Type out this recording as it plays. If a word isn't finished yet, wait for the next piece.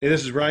Hey,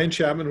 this is Ryan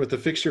Chapman with the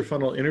Fix Your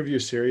Funnel interview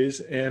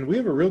series, and we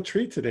have a real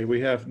treat today. We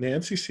have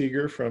Nancy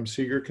Seeger from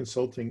Seeger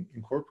Consulting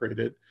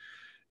Incorporated.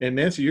 And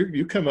Nancy,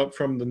 you come up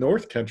from the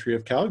North Country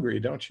of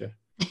Calgary, don't you?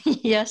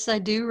 Yes, I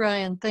do,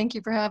 Ryan. Thank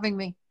you for having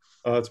me.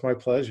 Oh, it's my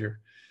pleasure.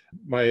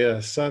 My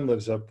son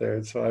lives up there,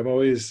 and so I'm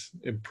always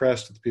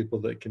impressed with people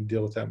that can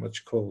deal with that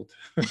much cold.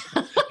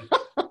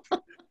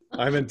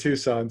 I'm in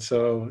Tucson,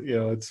 so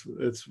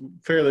it's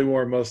fairly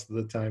warm most of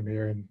the time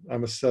here, and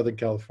I'm a Southern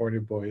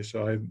California boy,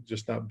 so I'm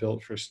just not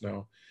built for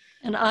snow.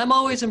 And I'm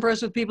always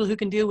impressed with people who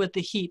can deal with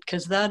the heat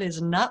because that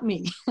is not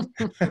me.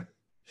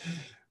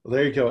 Well,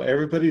 there you go.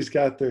 Everybody's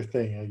got their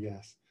thing, I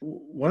guess.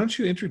 Why don't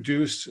you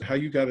introduce how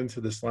you got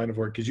into this line of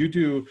work? Because you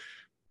do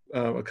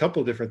a couple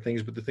of different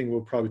things, but the thing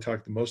we'll probably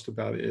talk the most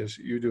about is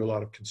you do a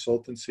lot of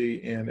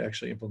consultancy and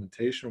actually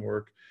implementation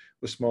work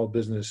with small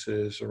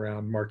businesses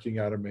around marketing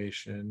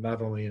automation,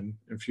 not only in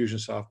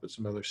Infusionsoft, but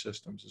some other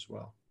systems as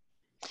well.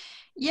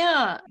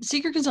 Yeah,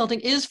 Seeker Consulting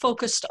is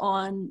focused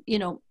on,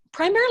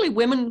 primarily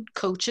women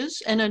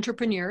coaches and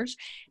entrepreneurs.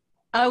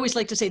 I always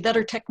like to say that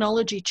are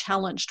technology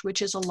challenged,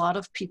 which is a lot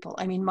of people.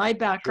 I mean, my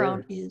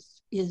background Sure.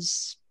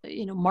 is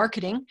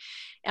marketing.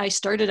 I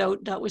started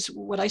out, that was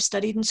what I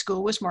studied in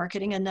school, was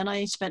marketing, and then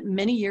I spent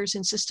many years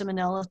in system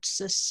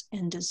analysis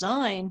and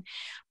design.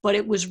 But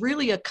it was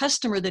really a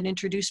customer that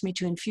introduced me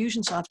to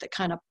Infusionsoft that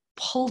kind of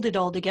pulled it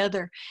all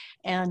together,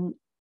 and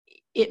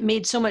it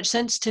made so much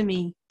sense to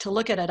me to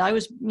look at it. I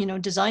was,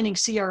 designing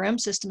CRM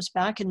systems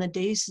back in the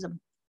days of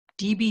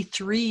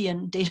DB3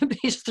 and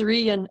Database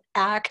 3 and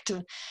ACT,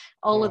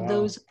 all Oh, of wow.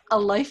 those a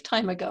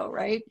lifetime ago,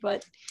 right?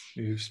 But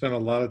You've spent a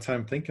lot of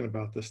time thinking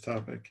about this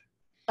topic.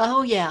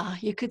 oh yeah,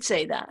 you could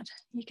say that.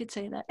 You could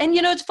say that. And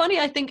it's funny,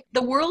 I think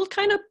the world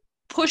kind of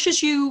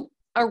pushes you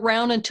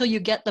around until you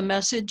get the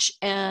message,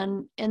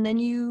 and then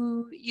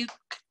you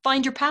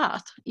find your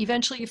path.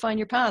 Eventually you find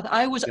your path.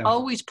 I was Yeah.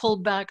 always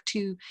pulled back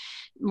to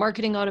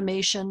marketing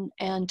automation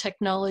and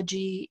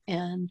technology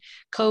and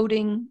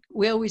coding.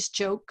 We always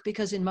joke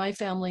because in my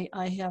family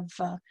I have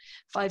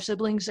 5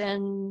 siblings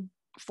and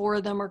 4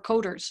 of them are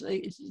coders.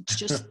 It's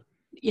just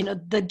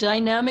the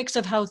dynamics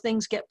of how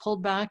things get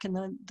pulled back,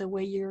 and the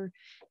way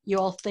you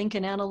all think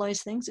and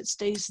analyze things, it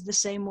stays the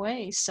same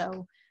way.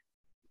 So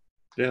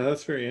Yeah,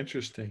 that's very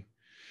interesting.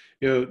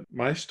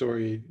 My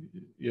story,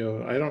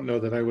 I don't know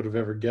that I would have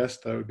ever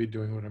guessed I would be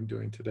doing what I'm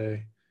doing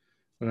today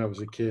when I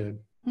was a kid.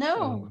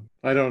 no.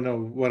 I don't know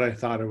what I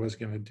thought I was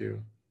going to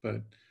do,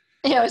 but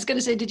Yeah, I was going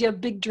to say, did you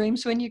have big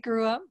dreams when you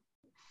grew up?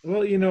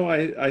 well,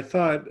 I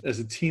thought as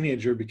a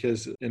teenager,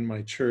 because in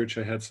my church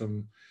I had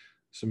some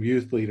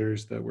youth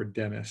leaders that were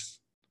dentists,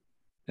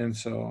 and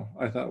so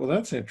I thought, well,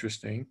 that's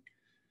interesting.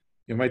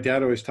 My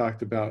dad always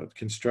talked about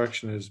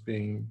construction as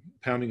being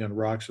pounding on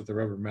rocks with a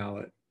rubber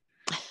mallet.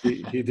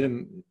 He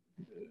didn't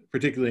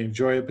particularly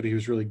enjoy it, but he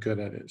was really good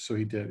at it. So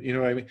he did. You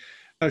know what I mean?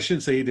 I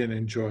shouldn't say he didn't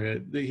enjoy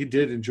it. He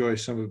did enjoy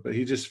some of it, but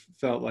he just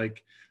felt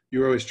like you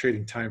were always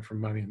trading time for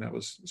money. And that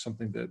was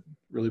something that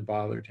really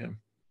bothered him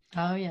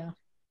Oh, yeah.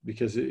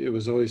 because it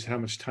was always how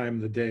much time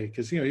of the day.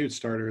 Because, he would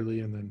start early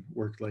and then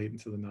work late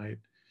into the night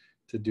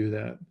to do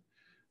that.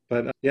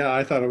 But yeah,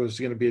 I thought I was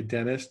going to be a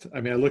dentist.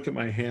 I mean, I look at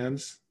my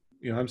hands,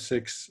 I'm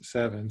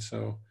 6'7",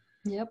 so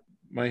Yep.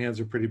 my hands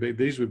are pretty big.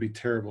 These would be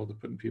terrible to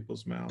put in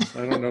people's mouths.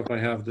 I don't know if I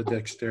have the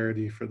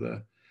dexterity for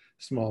the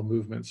small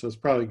movements. So it's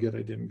probably good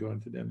I didn't go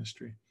into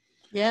dentistry.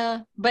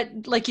 Yeah.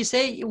 But like you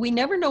say, we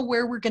never know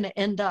where we're going to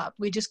end up.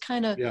 We just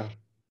kind of, Yeah.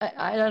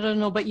 I don't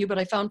know about you, but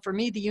I found for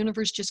me, the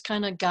universe just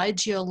kind of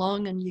guides you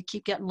along, and you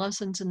keep getting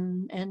lessons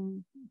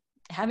and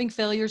having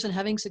failures and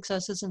having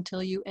successes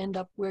until you end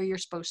up where you're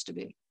supposed to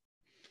be.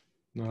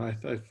 No,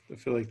 I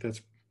feel like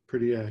that's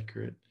pretty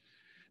accurate.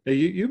 Now,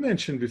 you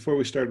mentioned before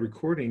we started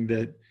recording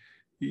that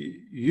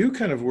you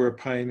kind of were a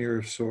pioneer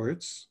of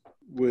sorts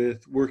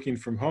with working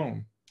from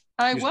home.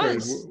 I You started,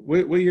 was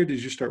what year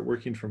did you start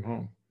working from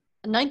home?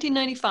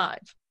 1995.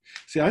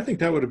 See, I think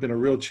that would have been a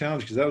real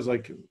challenge because that was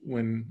like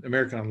when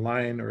America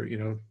Online or,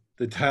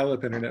 the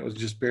dial-up internet was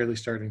just barely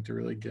starting to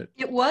really get.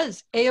 It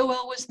was.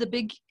 AOL was the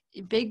big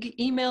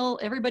email.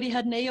 Everybody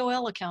had an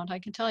AOL account, I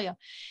can tell you.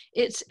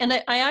 And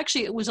I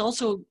actually, it was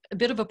also a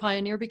bit of a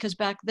pioneer because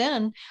back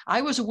then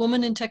I was a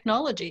woman in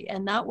technology,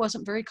 and that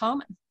wasn't very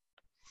common.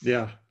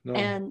 Yeah, no.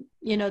 And,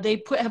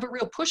 they have a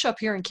real push up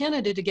here in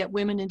Canada to get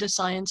women into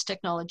science,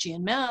 technology,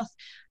 and math.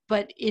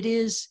 But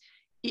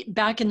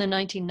back in the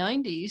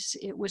 1990s,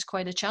 it was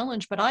quite a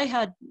challenge. But I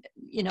had,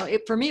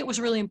 for me, it was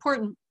really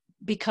important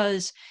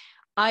because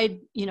I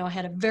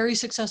had a very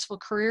successful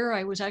career.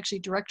 I was actually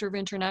director of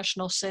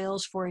international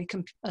sales for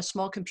a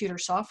small computer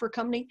software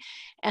company.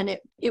 And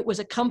it was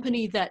a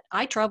company that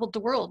I traveled the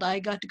world. I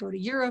got to go to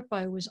Europe.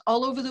 I was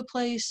all over the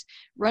place,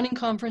 running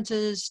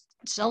conferences,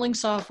 selling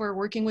software,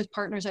 working with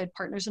partners. I had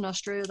partners in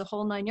Australia, the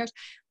whole 9 years.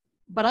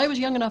 But I was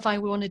young enough, I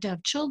wanted to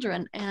have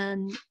children.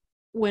 And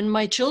when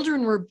my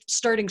children were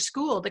starting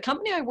school, the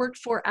company I worked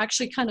for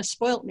actually kind of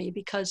spoilt me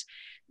because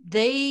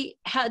they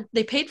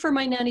paid for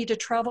my nanny to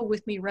travel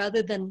with me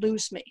rather than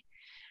lose me.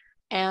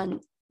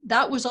 And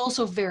that was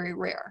also very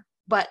rare.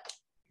 But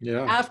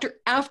Yeah.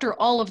 After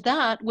all of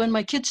that, when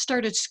my kids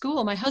started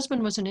school, my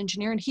husband was an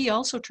engineer and he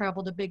also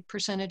traveled a big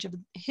percentage of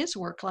his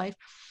work life.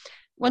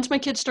 Once my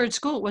kids started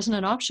school, it wasn't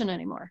an option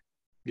anymore.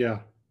 Yeah.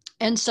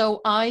 And so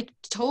I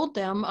told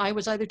them I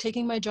was either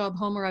taking my job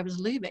home or I was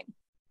leaving,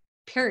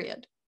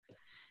 period.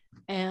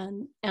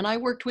 And I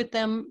worked with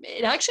them.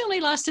 It actually only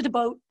lasted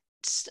about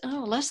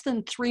less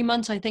than 3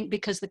 months, I think,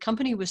 because the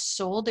company was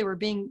sold. They were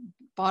being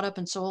bought up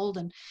and sold,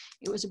 and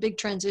it was a big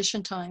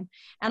transition time.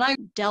 And I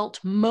dealt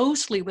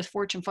mostly with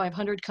Fortune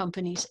 500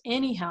 companies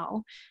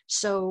anyhow.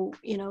 So,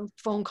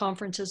 phone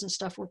conferences and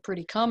stuff were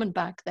pretty common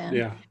back then.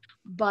 Yeah.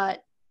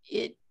 But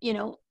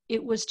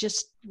it was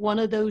just one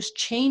of those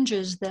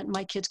changes that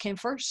my kids came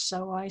first.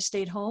 So I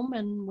stayed home,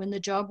 and when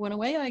the job went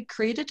away, I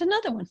created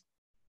another one.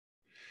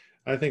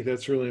 I think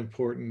that's really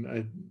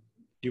important.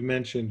 You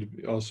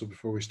mentioned also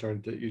before we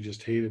started that you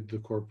just hated the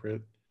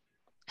corporate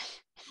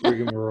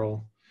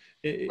rigmarole.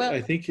 Well,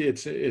 I think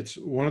it's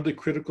one of the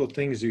critical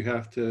things you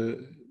have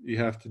to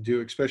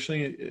do,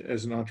 especially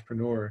as an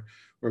entrepreneur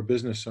or a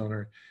business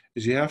owner,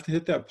 is you have to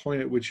hit that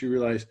point at which you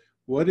realize,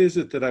 what is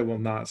it that I will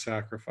not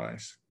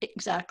sacrifice?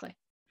 exactly.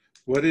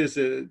 What is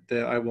it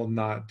that I will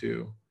not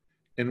do?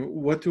 And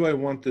what do I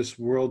want this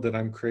world that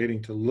I'm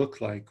creating to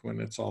look like when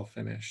it's all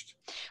finished?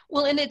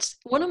 Well, and it's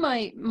one of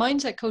my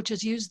mindset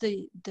coaches used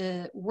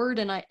the word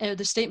and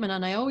the statement,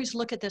 and I always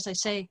look at this. I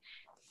say,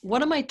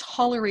 what am I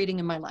tolerating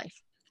in my life?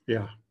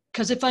 Yeah.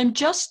 Because if I'm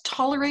just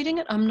tolerating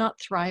it, I'm not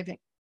thriving.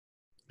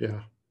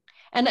 Yeah.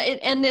 And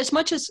as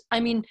much as,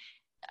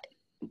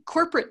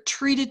 corporate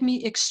treated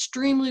me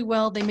extremely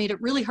well. They made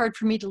it really hard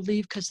for me to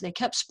leave because they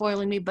kept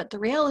spoiling me. But the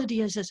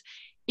reality is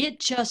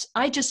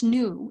I just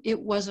knew it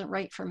wasn't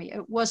right for me.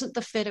 It wasn't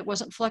the fit. It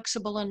wasn't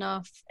flexible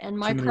enough. And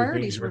my Too many things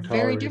priorities we're were very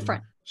tolerating.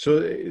 different. So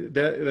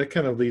that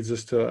kind of leads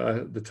us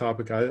to the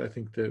topic I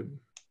think that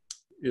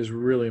is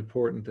really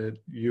important that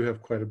you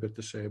have quite a bit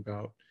to say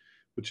about,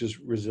 which is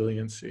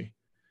resiliency.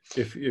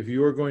 If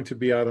you are going to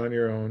be out on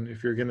your own,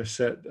 if you're going to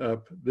set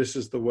up, this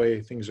is the way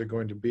things are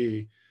going to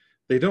be,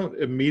 they don't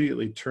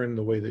immediately turn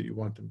the way that you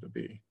want them to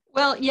be.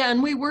 Well, yeah,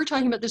 and we were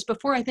talking about this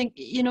before. I think,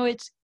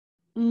 it's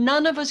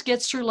none of us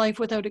gets through life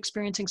without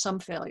experiencing some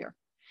failure.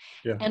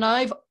 Yeah. And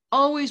I've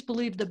always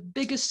believed the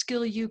biggest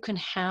skill you can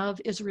have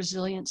is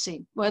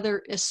resiliency,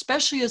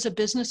 especially as a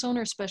business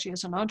owner, especially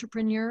as an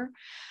entrepreneur.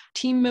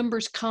 Team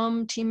members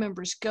come, team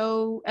members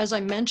go. As I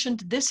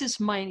mentioned, this is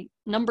my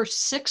number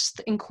 6th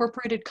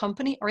incorporated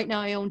company. Right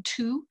now I own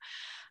 2.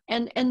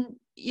 And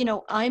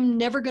I'm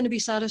never going to be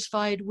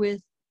satisfied with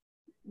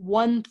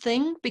one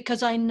thing,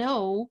 because I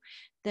know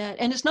that,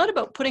 and it's not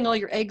about putting all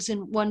your eggs in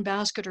one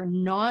basket or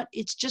not.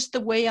 It's just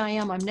the way I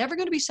am. I'm never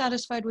going to be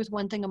satisfied with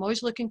one thing. I'm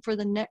always looking for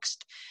the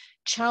next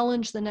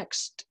challenge, the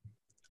next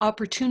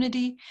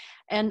opportunity.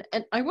 And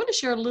I want to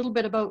share a little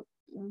bit about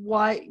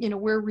why,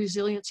 where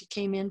resiliency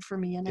came in for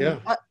me. And Yeah,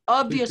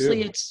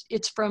 obviously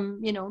it's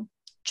from,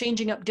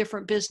 changing up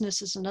different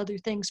businesses and other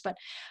things. But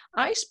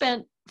I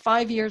spent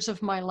 5 years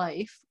of my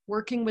life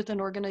working with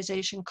an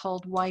organization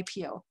called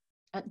YPO.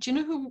 Do you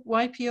know who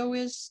YPO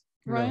is,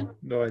 Ryan?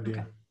 No idea.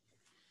 Okay.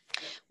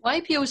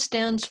 YPO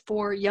stands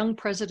for Young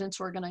Presidents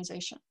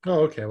Organization.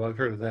 Oh, okay. Well, I've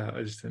heard of that.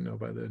 I just didn't know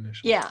by the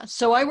initials. Yeah.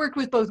 So I worked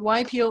with both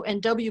YPO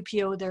and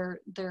WPO.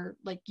 They're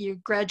like, you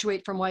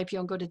graduate from YPO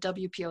and go to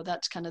WPO.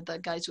 That's kind of the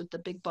guys with the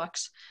big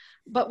bucks.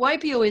 But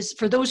YPO is,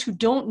 for those who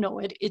don't know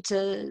it, it's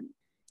a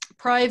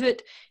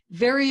private,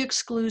 very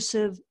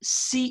exclusive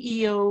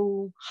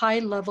CEO,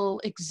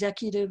 high-level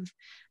executive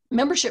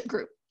membership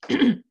group.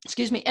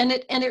 Excuse me. And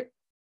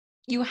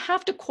you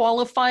have to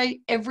qualify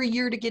every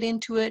year to get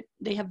into it.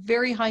 They have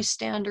very high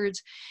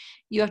standards.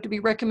 You have to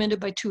be recommended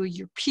by 2 of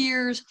your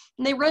peers,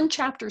 and they run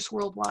chapters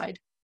worldwide.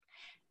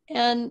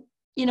 And,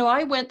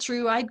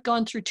 I'd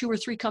gone through 2 or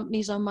 3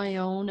 companies on my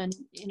own, and,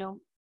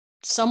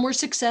 some were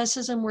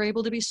successes and were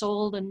able to be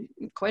sold, and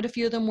quite a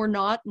few of them were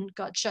not and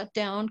got shut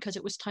down because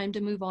it was time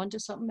to move on to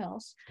something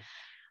else.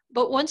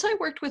 But once I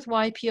worked with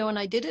YPO, and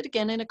I did it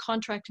again in a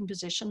contracting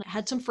position, I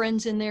had some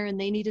friends in there and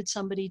they needed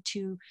somebody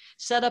to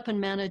set up and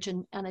manage,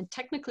 and I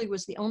technically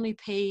was the only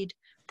paid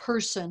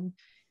person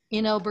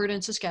in Alberta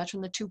and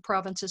Saskatchewan, the 2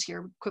 provinces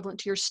here,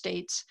 equivalent to your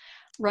states,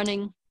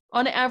 running.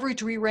 On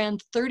average, we ran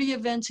 30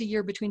 events a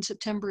year between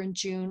September and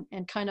June,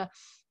 and kind of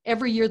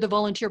every year the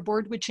volunteer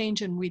board would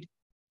change and we'd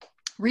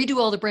redo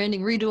all the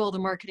branding, redo all the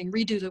marketing,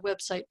 redo the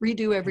website,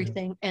 redo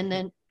everything, and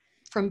then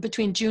from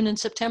between June and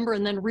September,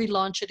 and then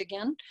relaunch it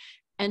again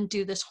and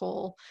do this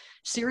whole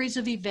series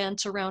of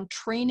events around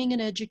training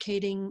and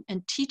educating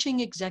and teaching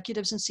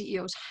executives and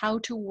CEOs how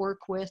to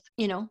work with,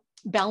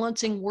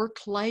 balancing work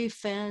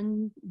life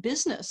and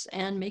business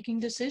and making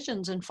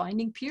decisions and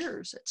finding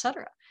peers,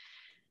 etc.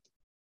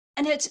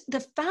 And it's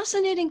the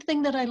fascinating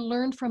thing that I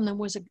learned from them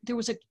was there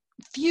was a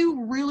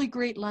few really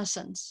great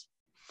lessons.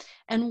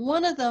 And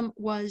one of them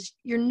was,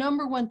 your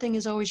number one thing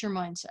is always your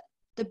mindset.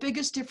 The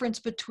biggest difference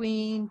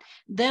between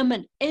them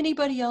and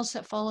anybody else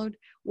that followed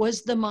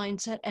was the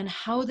mindset and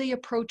how they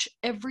approach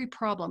every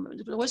problem.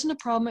 It wasn't a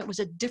problem, it was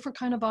a different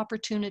kind of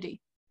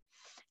opportunity.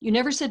 You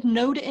never said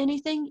no to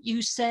anything.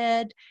 You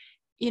said,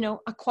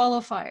 a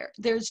qualifier.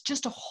 There's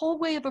just a whole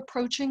way of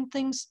approaching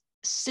things,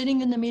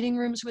 sitting in the meeting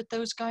rooms with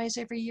those guys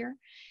every year.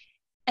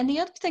 And the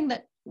other thing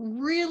that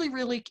really,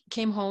 really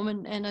came home,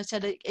 and I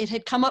said it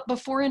had come up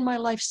before in my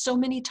life so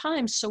many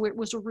times, so it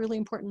was a really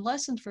important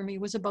lesson for me,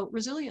 was about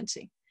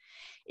resiliency.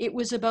 It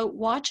was about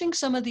watching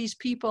some of these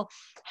people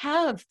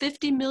have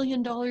 $50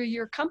 million a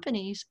year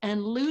companies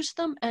and lose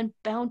them and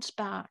bounce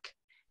back,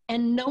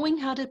 and knowing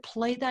how to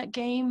play that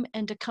game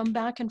and to come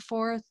back and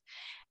forth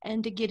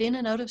and to get in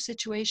and out of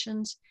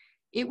situations.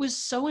 It was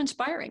so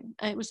inspiring.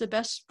 It was the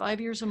best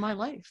 5 years of my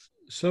life.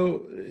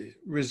 So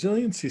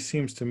resiliency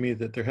seems to me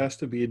that there has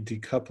to be a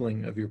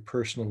decoupling of your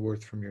personal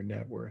worth from your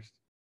net worth.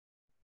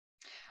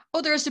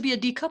 Oh, there has to be a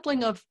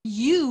decoupling of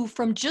you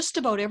from just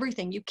about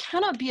everything. You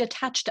cannot be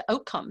attached to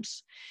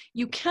outcomes.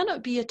 You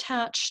cannot be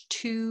attached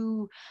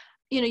to,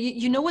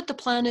 you know what the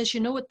plan is, you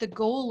know what the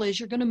goal is,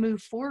 you're going to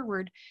move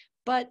forward,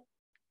 but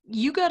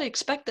you got to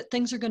expect that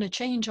things are going to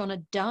change on a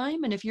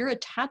dime. And if you're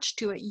attached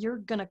to it, you're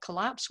going to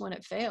collapse when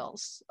it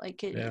fails.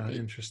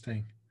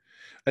 Interesting.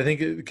 I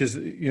think because,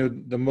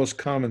 the most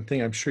common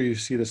thing, I'm sure you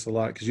see this a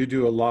lot because you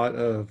do a lot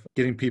of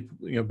getting people,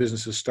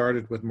 businesses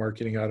started with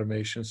marketing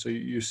automation. So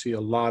you see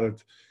a lot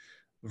of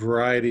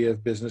variety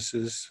of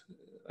businesses,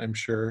 I'm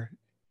sure,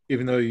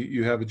 even though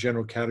you have a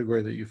general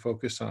category that you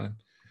focus on.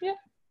 Yeah.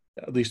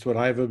 At least what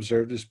I've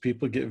observed is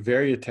people get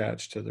very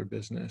attached to their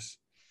business,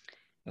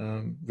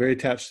 very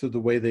attached to the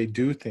way they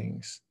do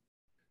things,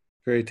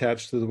 very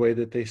attached to the way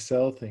that they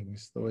sell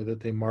things, the way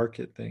that they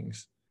market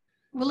things.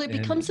 Well, it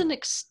becomes an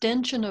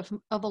extension of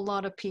a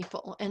lot of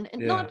people, and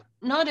Yeah.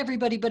 not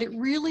everybody, but it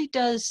really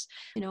does,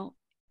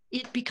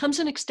 it becomes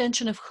an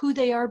extension of who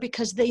they are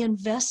because they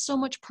invest so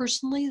much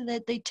personally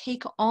that they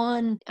take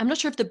on, I'm not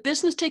sure if the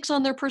business takes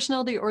on their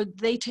personality or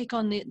they take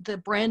on the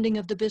branding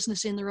of the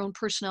business in their own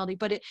personality,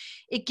 but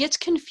it gets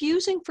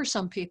confusing for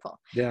some people.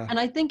 Yeah. And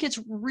I think it's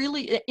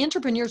really,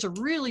 entrepreneurs are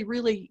really,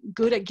 really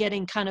good at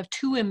getting kind of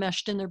too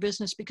enmeshed in their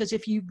business, because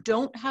if you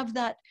don't have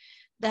that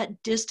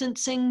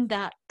distancing,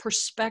 that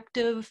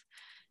perspective,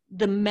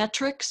 the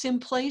metrics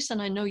in place,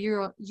 and I know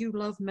you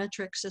love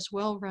metrics as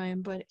well,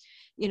 Ryan, but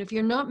if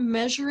you're not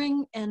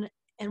measuring and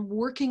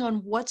working on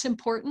what's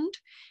important,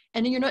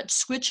 and you're not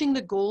switching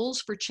the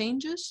goals for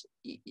changes,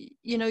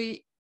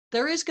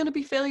 there is going to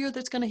be failure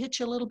that's going to hit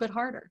you a little bit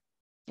harder,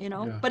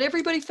 Yeah. But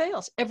everybody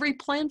fails. Every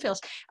plan fails.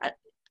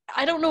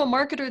 I don't know a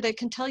marketer that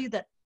can tell you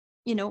that,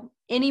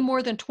 any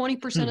more than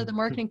 20% of the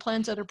marketing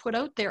plans that are put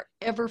out there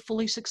ever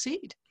fully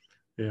succeed.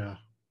 Yeah.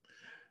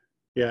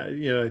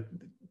 Yeah.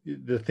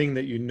 The thing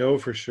that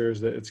for sure is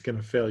that it's going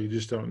to fail. You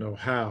just don't know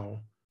how.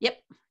 Yep.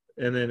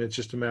 And then it's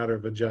just a matter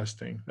of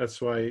adjusting.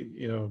 That's why,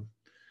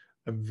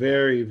 I'm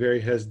very,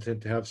 very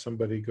hesitant to have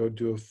somebody go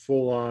do a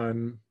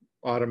full-on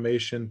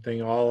automation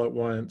thing all at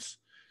once.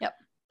 Yep.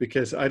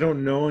 Because I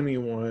don't know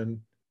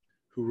anyone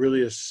who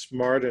really is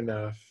smart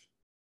enough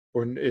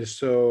or is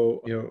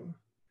so,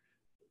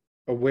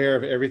 aware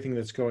of everything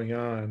that's going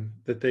on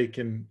that they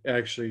can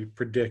actually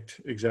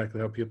predict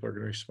exactly how people are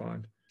going to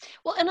respond.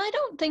 Well, and I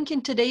don't think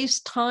in today's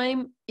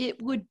time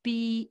it would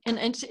be, and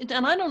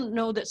I don't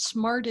know that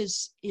smart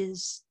is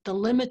the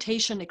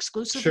limitation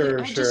exclusively.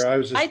 Sure.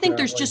 I think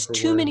there's just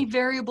too many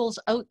variables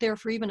out there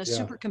for even a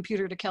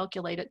supercomputer to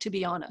calculate it, to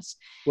be honest.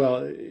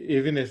 Well,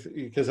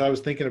 because I was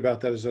thinking about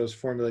that as I was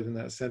formulating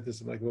that sentence,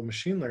 I'm like, well,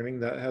 machine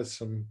learning, that has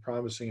some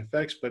promising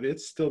effects, but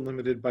it's still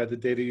limited by the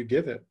data you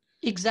give it.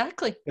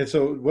 Exactly. And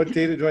so what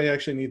data do I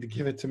actually need to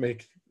give it to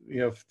make,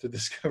 to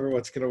discover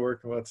what's going to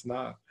work and what's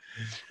not?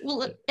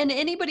 Well, and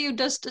anybody who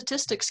does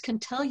statistics can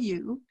tell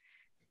you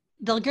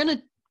they're going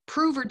to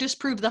prove or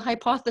disprove the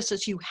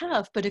hypothesis you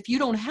have, but if you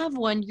don't have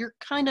one, you're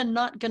kind of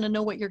not going to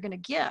know what you're going to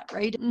get,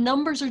 right?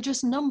 Numbers are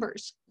just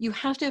numbers. You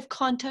have to have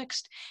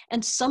context,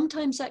 and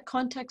sometimes that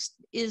context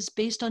is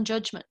based on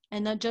judgment,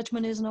 and that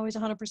judgment isn't always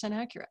 100%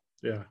 accurate.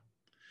 Yeah.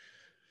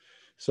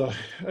 So,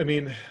 I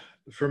mean,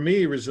 for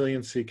me,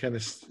 resiliency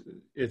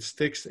it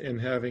sticks in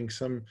having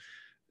some.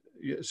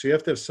 So you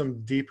have to have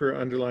some deeper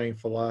underlying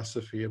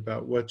philosophy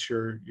about what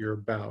you're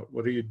about.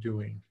 What are you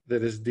doing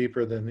that is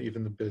deeper than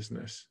even the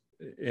business,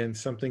 and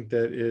something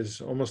that is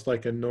almost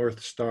like a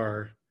North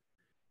Star,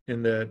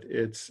 in that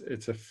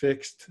it's a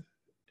fixed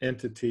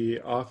entity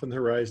off on the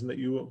horizon that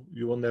you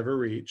will never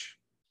reach.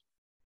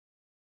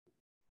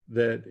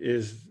 But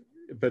is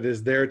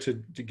there to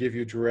give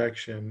you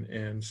direction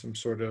and some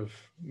sort of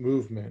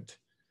movement,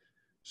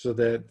 so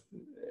that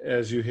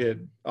as you hit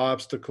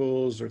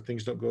obstacles or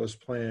things don't go as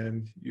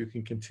planned, you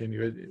can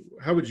continue.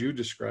 How would you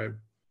describe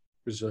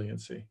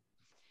resiliency?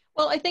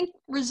 Well, I think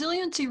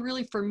resiliency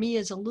really for me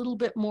is a little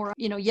bit more,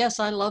 yes,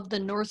 I love the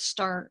North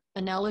Star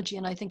analogy,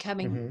 and I think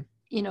having,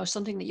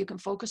 something that you can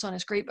focus on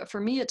is great. But for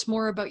me, it's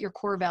more about your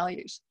core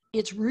values.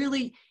 It's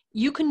really,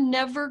 you can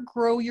never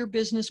grow your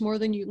business more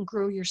than you can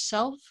grow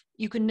yourself.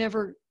 You can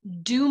never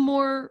do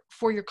more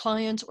for your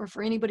clients or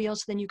for anybody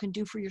else than you can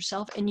do for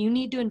yourself. And you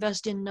need to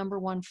invest in number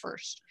one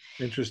first.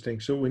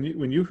 Interesting. So when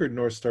you heard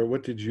North Star,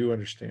 what did you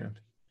understand?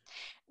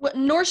 Well,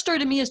 North Star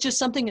to me is just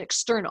something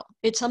external.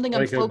 It's something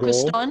I'm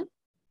focused on.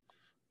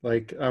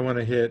 Like, I want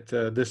to hit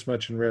this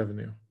much in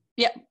revenue.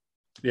 Yeah.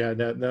 Yeah,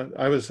 no,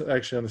 I was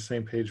actually on the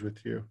same page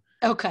with you.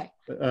 Okay.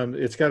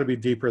 It's got to be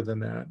deeper than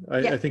that.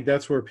 Yeah. I think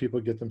that's where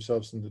people get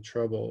themselves into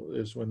trouble,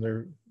 is when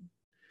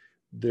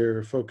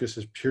their focus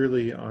is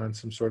purely on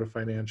some sort of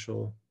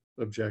financial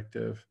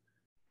objective.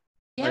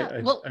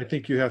 Yeah. Well, I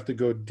think you have to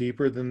go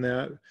deeper than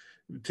that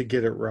to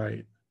get it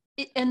right.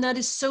 and that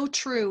is so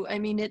true. I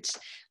mean, it's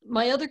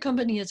my other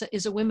company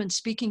is a women's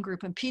speaking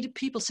group, and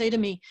people say to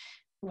me,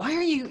 "Why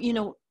are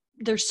you?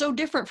 They're so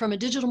different from a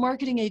digital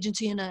marketing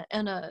agency and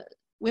a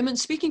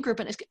women's speaking group."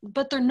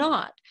 But they're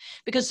not,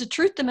 because the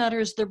truth of the matter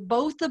is they're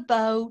both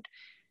about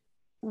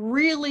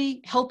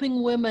really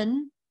helping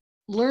women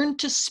learn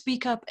to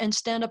speak up and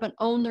stand up and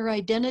own their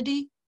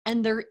identity.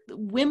 And they're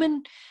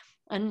women,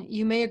 and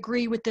you may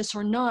agree with this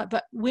or not,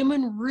 but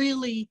women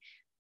really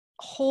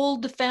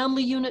hold the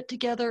family unit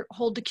together,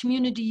 hold the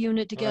community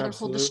unit Oh, together,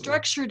 hold the absolutely.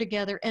 structure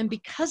together. And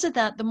because of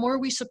that, the more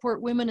we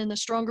support women and the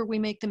stronger we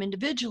make them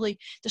individually,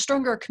 the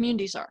stronger our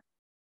communities are.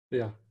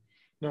 Yeah.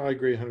 No, I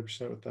agree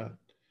 100% with that.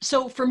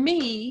 So for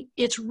me,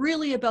 it's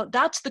really about,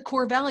 that's the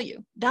core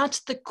value. That's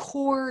the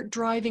core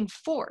driving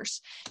force.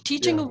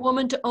 Teaching Yeah. a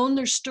woman to own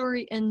their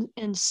story and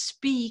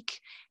speak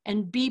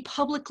and be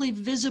publicly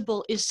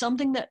visible is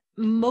something that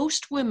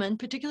most women,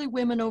 particularly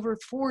women over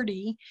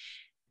 40,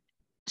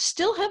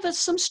 still have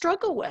some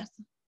struggle with.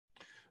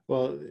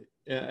 Well,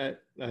 I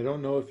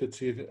don't know if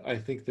it's even, I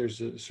think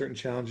there's certain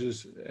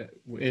challenges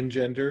in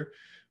gender,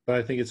 but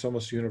I think it's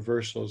almost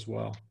universal as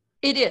well.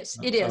 It is.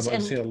 I've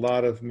And seen a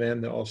lot of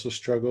men that also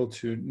struggle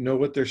to know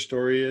what their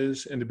story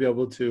is and to be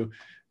able to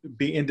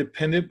be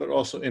independent, but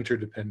also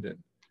interdependent.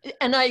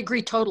 I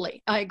agree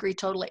totally.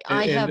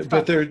 I have,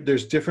 But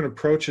there's different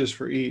approaches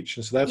for each.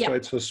 And so that's yeah, why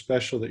it's so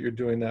special that you're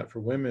doing that for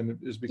women,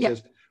 is yeah,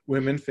 because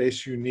women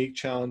face unique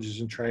challenges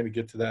in trying to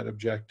get to that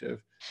objective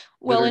that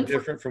well, are and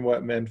different from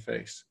what men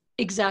face.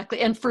 exactly.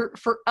 And for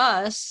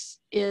us,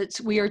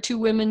 we are two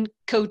women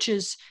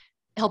coaches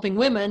helping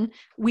women.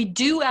 We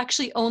do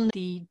actually own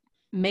the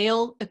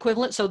male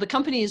equivalent. So the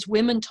company is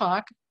Women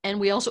Talk, and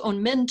we also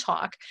own Men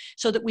Talk,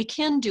 so that we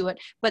can do it.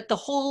 But the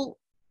whole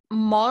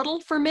model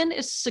for men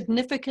is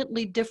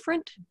significantly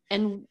different.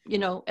 And,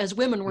 as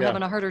women, we're Yeah.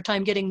 having a harder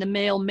time getting the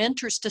male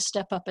mentors to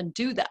step up and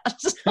do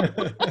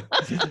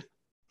that.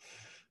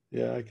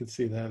 Yeah, I could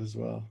see that as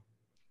well.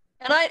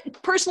 And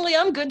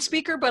I'm a good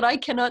speaker, but I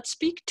cannot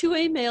speak to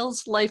a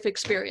male's life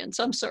experience.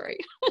 I'm sorry.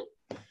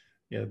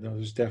 Yeah, no,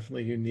 there's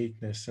definitely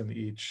uniqueness in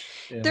each,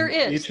 There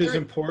and is. each is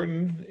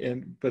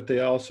important, but they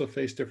also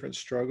face different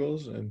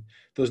struggles, and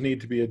those need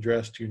to be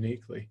addressed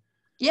uniquely.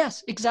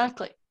 Yes,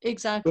 exactly.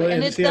 Well,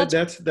 And and see,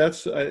 that's,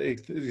 that's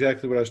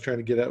exactly what I was trying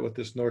to get at with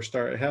this North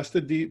Star. It has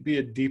to be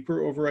a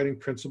deeper overriding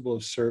principle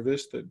of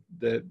service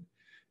that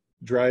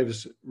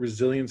drives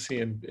resiliency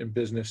in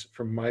business,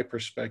 from my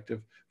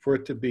perspective, for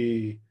it to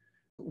be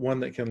one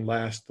that can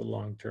last the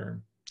long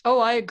term. oh,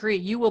 I agree.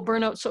 You will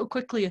burn out so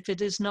quickly if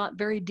it is not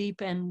very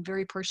deep and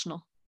very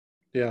personal.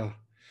 Yeah.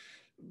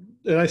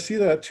 And I see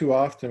that too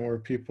often, where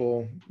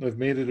people have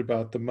made it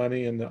about the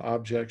money and the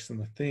objects and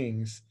the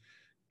things.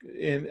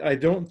 And I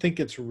don't think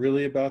it's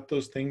really about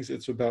those things.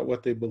 It's about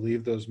what they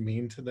believe those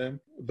mean to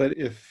them. But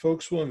if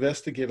folks will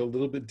investigate a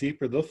little bit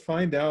deeper, they'll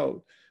find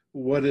out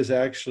what is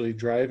actually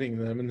driving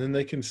them. And then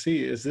they can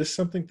see, is this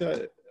something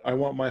that I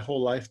want my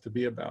whole life to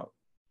be about?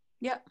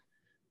 Yeah.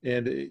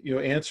 And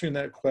answering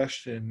that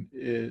question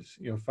is,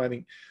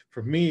 finding,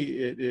 for me,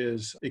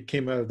 it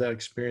came out of that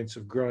experience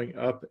of growing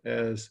up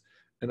as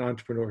an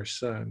entrepreneur's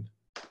son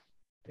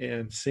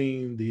and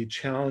seeing the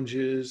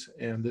challenges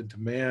and the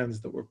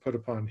demands that were put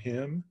upon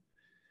him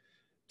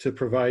to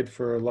provide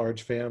for a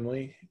large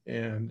family.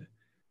 And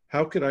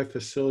how could I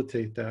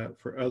facilitate that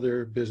for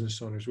other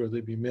business owners, whether they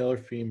be male or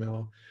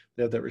female?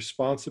 They have that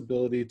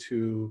responsibility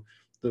to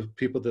the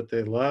people that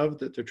they love,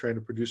 that they're trying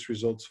to produce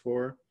results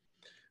for.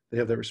 They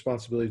have that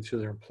responsibility to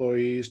their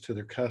employees, to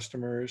their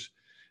customers.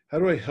 How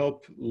do I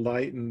help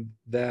lighten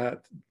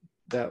that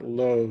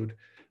load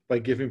by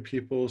giving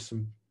people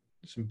some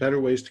better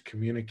ways to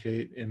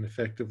communicate and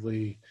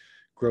effectively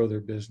grow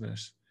their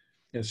business?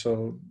 And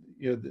so,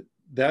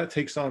 that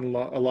takes on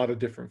a lot of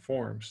different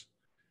forms,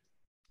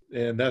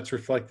 and that's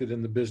reflected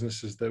in the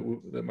businesses that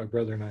my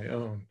brother and I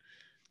own.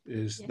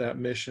 Is that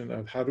mission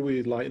of how do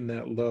we lighten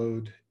that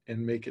load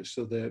and make it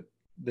so that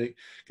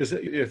because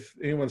if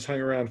anyone's hung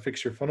around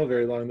Fix Your Funnel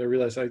very long, they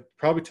realize I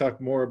probably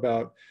talk more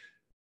about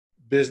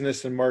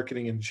business and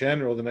marketing in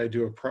general than I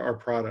do our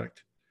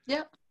product.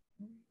 Yeah.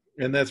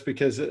 And that's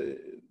because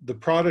the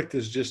product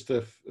is just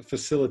a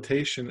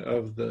facilitation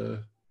of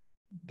the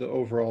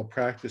overall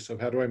practice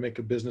of how do I make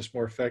a business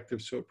more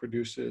effective so it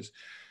produces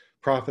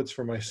profits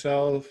for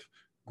myself,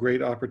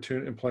 great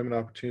employment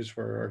opportunities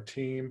for our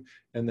team,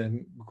 and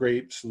then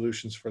great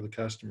solutions for the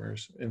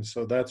customers. And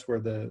so that's where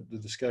the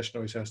discussion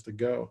always has to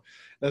go.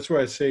 That's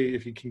where I say,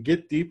 if you can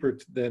get deeper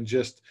than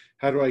just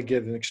how do I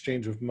get an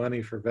exchange of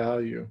money for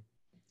value,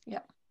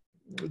 Yeah.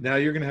 now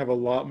you're going to have a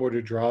lot more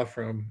to draw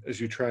from as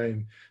you try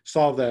and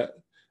solve that.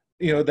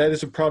 That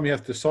is a problem you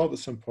have to solve at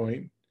some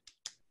point.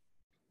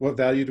 What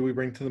value do we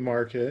bring to the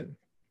market?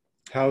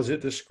 How is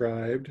it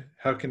described?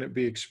 How can it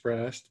be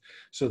expressed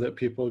so that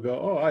people go,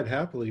 oh, I'd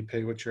happily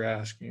pay what you're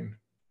asking.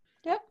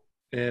 Yep.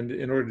 And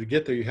in order to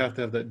get there, you have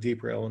to have that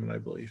deeper element, I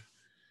believe.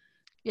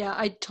 Yeah,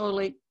 I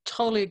totally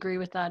agree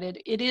with that.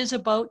 It is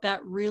about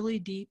that really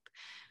deep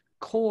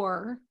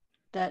core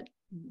that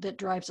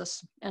drives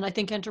us. And I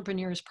think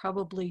entrepreneurs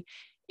probably,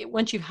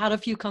 once you've had a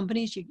few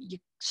companies, you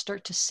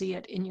start to see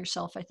it in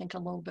yourself, I think, a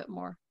little bit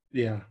more.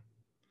 Yeah.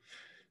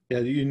 Yeah,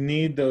 you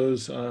need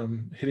those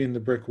hitting the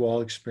brick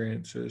wall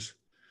experiences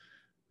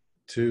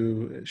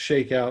to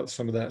shake out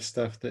some of that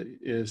stuff that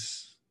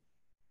is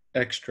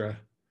extra,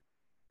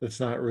 that's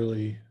not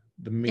really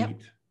the Yep.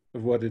 meat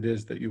of what it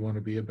is that you want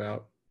to be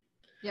about.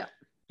 Yeah,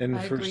 And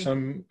I for agree.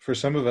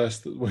 some of us,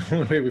 the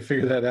only way we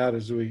figure that out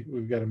is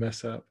we've got to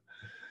mess up.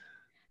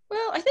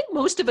 Well, I think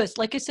most of us,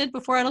 like I said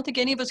before, I don't think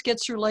any of us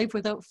gets through life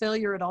without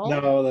failure at all.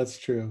 No, that's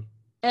true.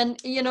 And,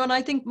 and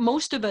I think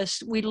most of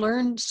us, we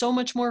learn so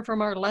much more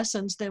from our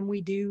lessons than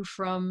we do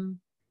from,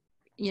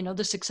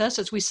 the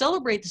successes. We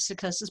celebrate the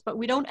successes, but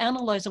we don't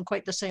analyze them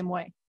quite the same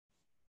way.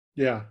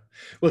 Yeah.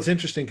 Well, it's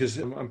interesting because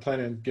I'm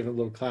planning on giving a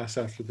little class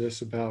after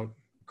this about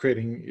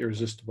creating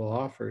irresistible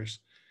offers.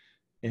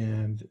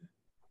 And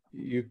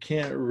you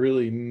can't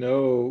really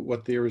know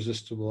what the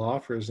irresistible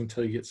offer is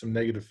until you get some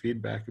negative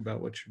feedback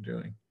about what you're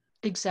doing.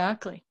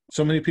 Exactly.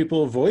 So many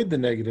people avoid the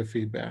negative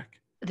feedback.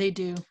 They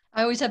do.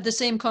 I always have the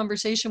same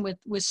conversation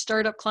with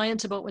startup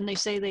clients about when they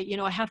say that,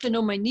 I have to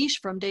know my niche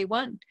from day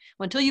one.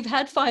 Until you've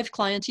had 5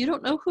 clients, you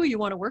don't know who you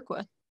want to work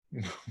with.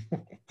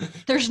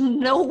 There's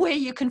no way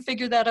you can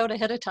figure that out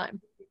ahead of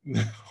time.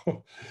 No.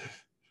 The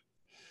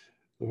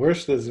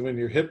worst is when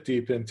you're hip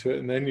deep into it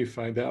and then you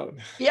find out.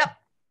 Yep.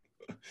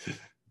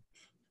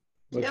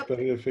 Much better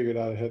to figure it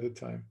out ahead of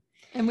time.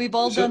 And we've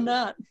all done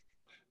that.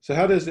 So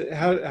how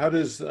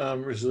does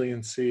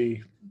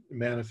resiliency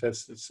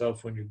manifest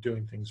itself when you're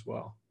doing things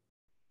well?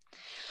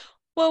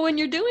 Well, when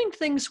you're doing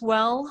things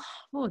well,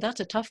 that's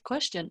a tough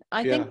question.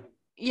 I think,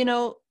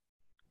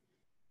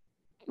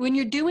 when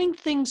you're doing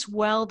things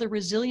well, the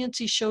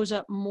resiliency shows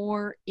up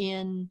more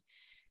in,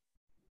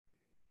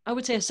 I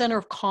would say, a center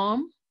of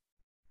calm.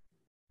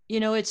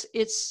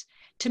 It's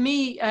to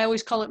me, I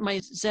always call it my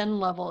Zen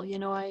level.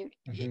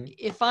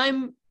 If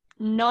I'm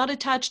not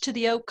attached to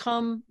the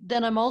outcome,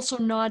 then I'm also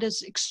not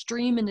as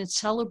extreme in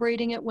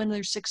celebrating it when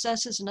there's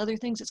successes and other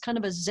things. It's kind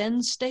of a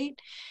Zen state.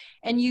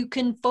 And you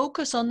can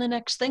focus on the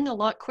next thing a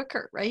lot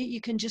quicker, right? You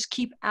can just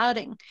keep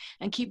adding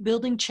and keep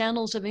building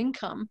channels of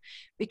income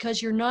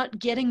because you're not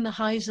getting the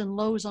highs and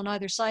lows on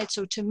either side.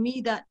 So to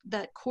me,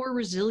 that core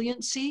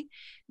resiliency,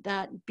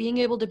 that being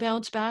able to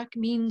bounce back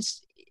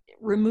means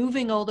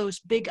removing all those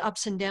big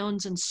ups and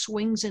downs and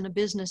swings in a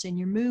business, in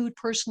your mood,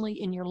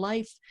 personally, in your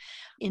life,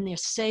 in their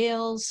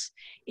sales.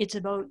 It's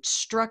about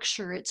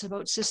structure. It's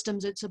about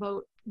systems. It's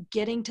about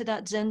getting to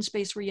that Zen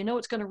space where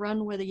it's going to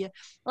run, whether you,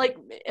 like,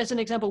 as an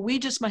example,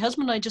 my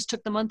husband and I just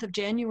took the month of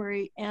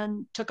January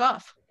and took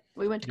off.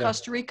 We went to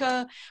Costa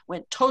Rica,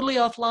 went totally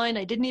offline.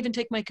 I didn't even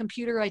take my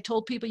computer. I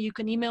told people, you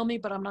can email me,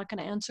 but I'm not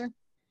going to answer.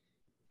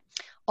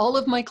 All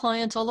of my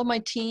clients, all of my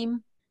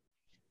team,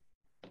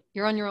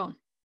 you're on your own.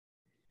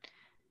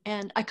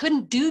 And I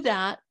couldn't do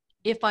that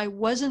if I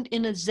wasn't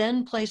in a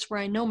Zen place where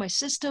I know my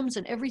systems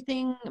and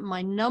everything,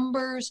 my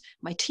numbers,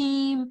 my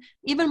team,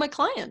 even my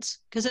clients.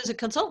 Because as a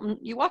consultant,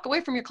 you walk away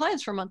from your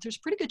clients for a month, there's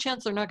a pretty good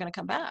chance they're not going to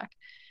come back.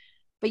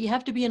 But you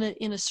have to be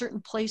in a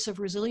certain place of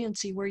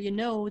resiliency where you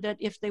know that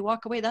if they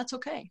walk away, that's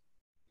okay.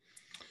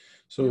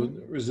 So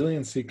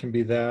resiliency can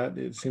be that.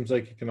 It seems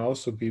like it can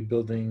also be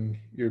building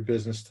your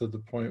business to the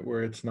point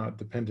where it's not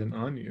dependent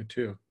on you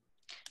too.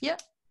 Yeah.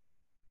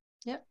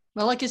 Yeah.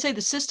 Well, like I say,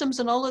 the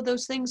systems and all of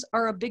those things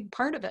are a big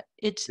part of it.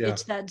 It's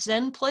that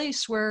Zen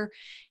place where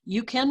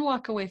you can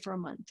walk away for a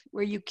month,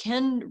 where you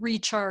can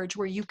recharge,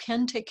 where you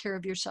can take care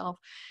of yourself,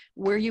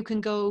 where you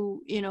can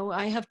go,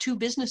 I have 2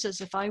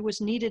 businesses. If I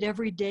was needed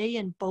every day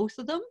in both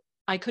of them,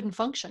 I couldn't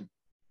function.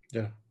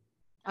 Yeah.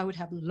 I would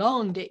have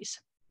long days.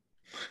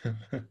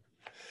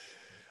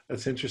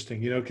 That's interesting,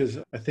 because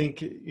I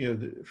think,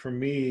 for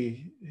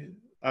me,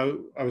 I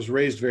was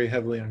raised very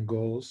heavily on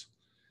goals.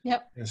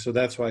 Yep. And so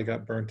that's why I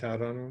got burnt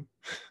out on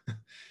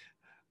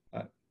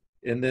them.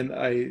 And then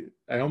I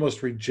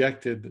almost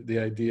rejected the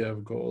idea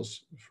of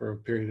goals for a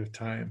period of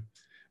time.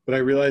 But I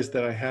realized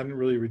that I hadn't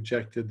really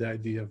rejected the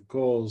idea of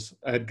goals.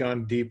 I had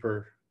gone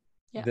deeper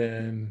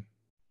than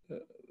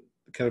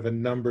kind of a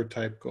number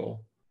type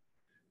goal.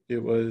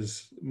 It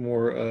was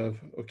more of,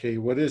 okay,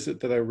 what is it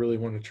that I really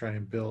want to try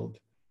and build?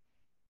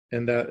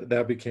 And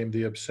that became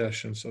the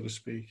obsession, so to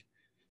speak,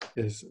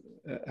 is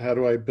how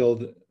do I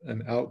build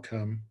an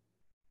outcome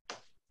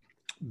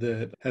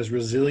that has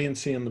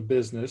resiliency in the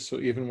business.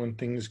 So even when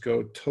things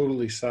go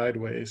totally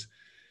sideways,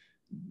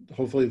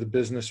 hopefully the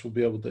business will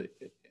be able to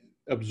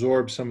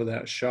absorb some of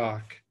that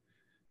shock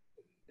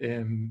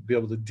and be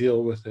able to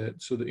deal with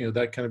it. So that,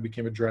 that kind of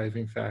became a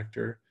driving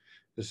factor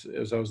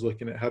as I was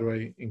looking at how do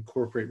I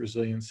incorporate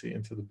resiliency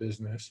into the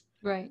business.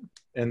 Right.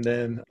 And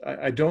then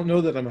I don't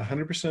know that I'm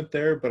 100%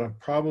 there, but I'm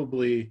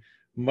probably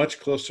much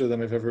closer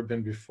than I've ever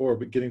been before,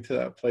 but getting to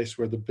that place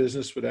where the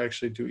business would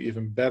actually do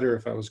even better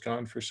if I was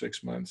gone for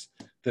 6 months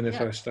than if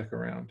Yeah. I was stuck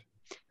around.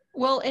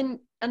 Well, and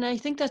I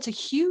think that's a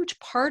huge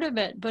part of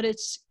it, but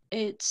it's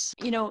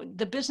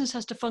the business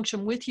has to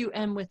function with you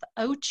and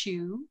without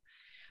you.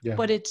 Yeah.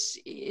 But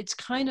it's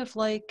kind of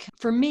like,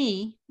 for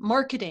me,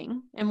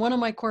 marketing, and one of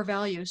my core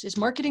values is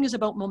marketing is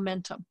about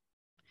momentum.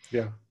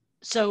 Yeah.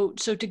 So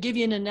to give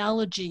you an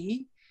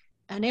analogy,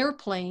 an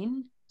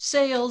airplane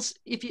sales,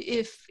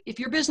 if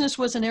your business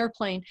was an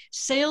airplane,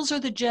 sales are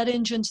the jet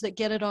engines that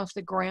get it off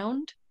the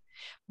ground,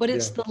 but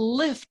it's Yeah. the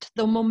lift,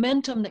 the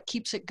momentum that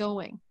keeps it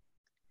going.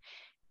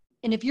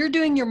 And if you're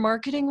doing your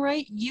marketing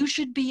right, you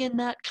should be in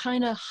that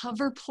kind of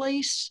hover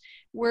place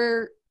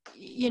where,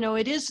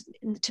 it is,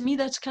 to me,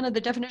 that's kind of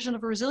the definition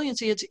of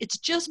resiliency. It's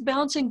just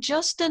bouncing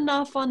just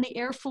enough on the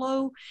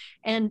airflow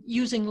and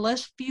using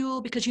less fuel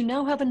because you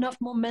now have enough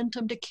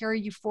momentum to carry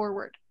you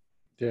forward.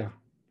 Yeah.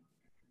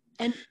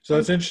 And So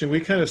that's interesting. We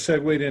kind of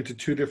segued into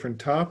two different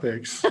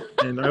topics,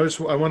 and I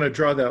want to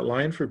draw that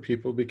line for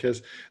people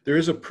because there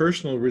is a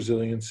personal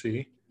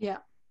resiliency, yeah,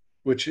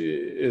 which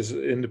is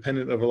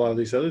independent of a lot of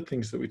these other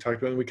things that we talked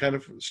about. And we kind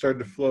of started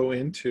to flow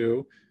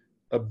into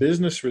a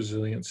business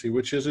resiliency,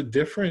 which is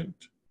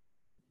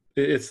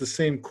it's the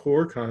same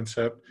core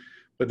concept,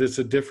 but it's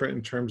a different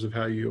in terms of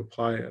how you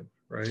apply it,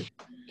 right?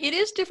 it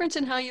is different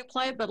in how you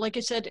apply it. But like I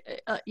said,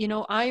 I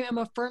am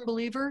a firm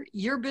believer,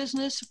 your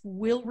business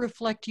will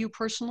reflect you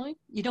personally.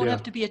 You don't Yeah.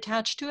 have to be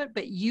attached to it,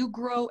 but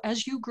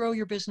as you grow,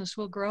 your business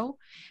will grow.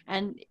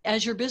 And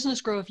as your business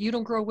grow, if you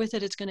don't grow with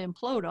it, it's going to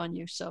implode on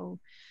you. So,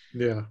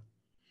 Yeah.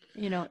 So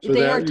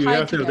they are that you tied have to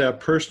have together. that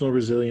personal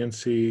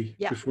resiliency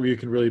Yeah, before you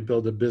can really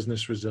build a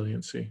business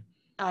resiliency.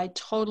 I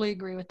totally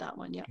agree with that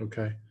one. Yeah.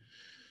 Okay.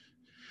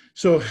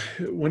 So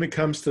when it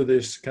comes to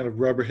this kind of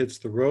rubber hits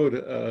the road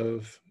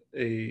of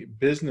a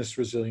business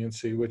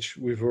resiliency, which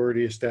we've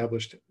already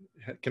established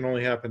can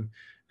only happen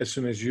as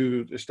soon as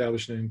you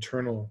establish an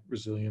internal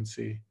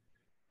resiliency,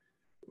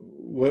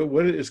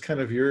 what is kind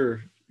of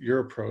your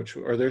approach?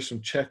 Are there some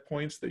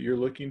checkpoints that you're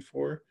looking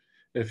for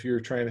if you're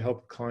trying to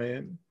help a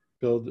client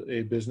build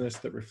a business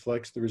that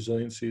reflects the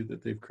resiliency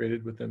that they've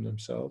created within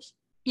themselves?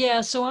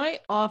 Yeah, so I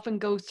often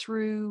go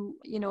through,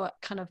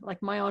 kind of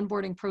like my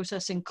onboarding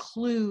process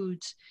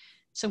includes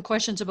some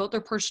questions about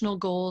their personal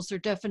goals, their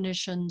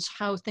definitions,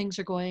 how things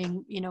are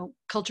going,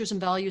 cultures and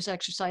values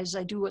exercises.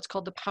 I do what's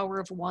called the power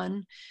of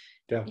one,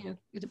 Yeah.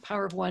 the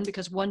power of one,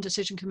 because one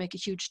decision can make a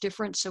huge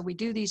difference. So we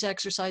do these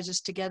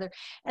exercises together.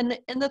 And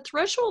the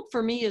threshold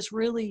for me is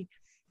really,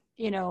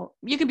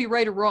 you can be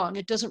right or wrong.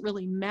 It doesn't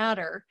really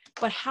matter,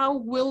 but how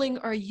willing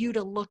are you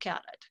to look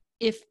at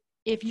it?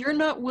 If you're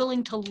not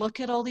willing to look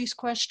at all these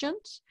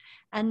questions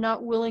and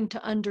not willing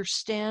to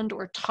understand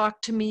or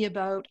talk to me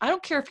about, I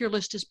don't care if your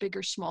list is big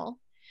or small.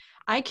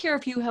 I care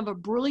if you have a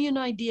brilliant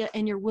idea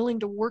and you're willing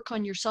to work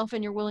on yourself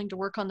and you're willing to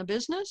work on the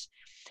business,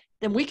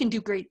 then we can do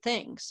great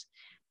things.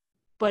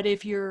 But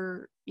if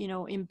you're,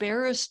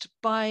 embarrassed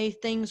by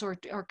things or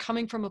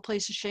coming from a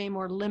place of shame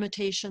or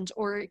limitations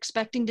or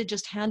expecting to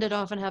just hand it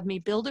off and have me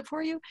build it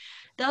for you,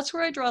 that's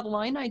where I draw the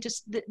line.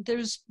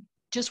 There's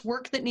just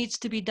work that needs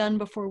to be done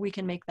before we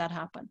can make that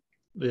happen.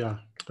 Yeah,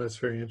 that's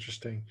very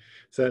interesting.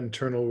 It's that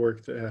internal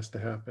work that has to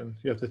happen.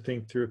 You have to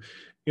think through,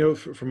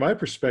 from my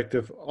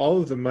perspective,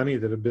 all of the money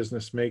that a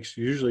business makes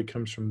usually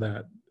comes from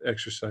that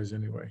exercise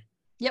anyway.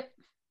 Yep.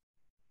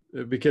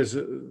 Because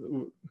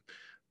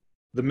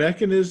the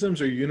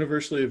mechanisms are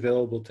universally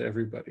available to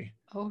everybody.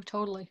 Oh,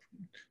 totally.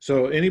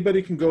 So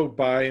anybody can go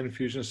buy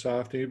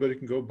Infusionsoft, anybody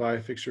can go buy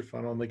Fix Your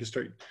Funnel, and they can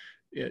start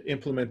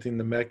implementing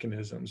the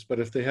mechanisms. But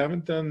if they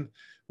haven't done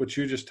what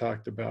you just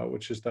talked about,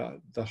 which is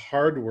the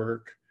hard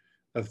work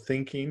of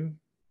thinking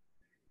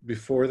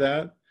before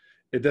that,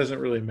 it doesn't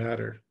really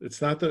matter.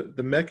 It's not the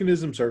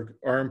mechanisms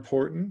are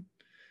important,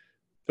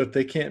 but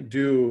they can't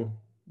do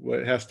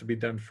what has to be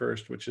done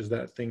first, which is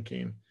that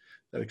thinking,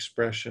 that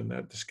expression,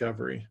 that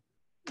discovery.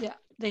 Yeah,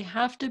 they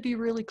have to be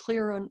really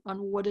clear on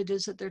what it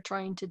is that they're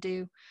trying to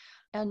do.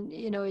 And,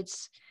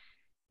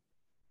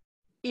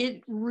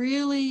 it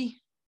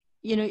really,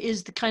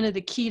 is the kind of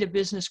the key to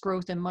business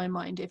growth in my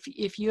mind.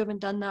 If you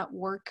haven't done that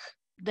work,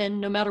 then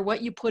no matter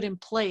what you put in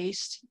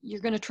place,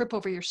 you're going to trip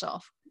over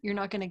yourself. You're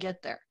not going to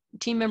get there.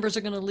 Team members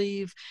are going to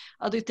leave.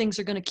 Other things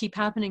are going to keep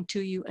happening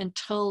to you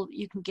until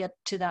you can get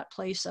to that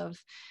place of,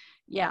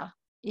 yeah,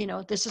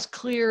 this is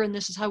clear and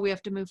this is how we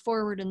have to move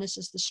forward and this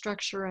is the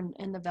structure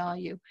and the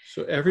value.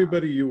 So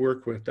everybody you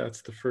work with,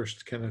 that's the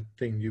first kind of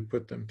thing you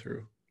put them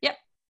through. Yep.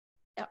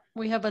 Yeah.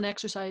 We have an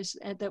exercise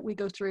that we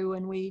go through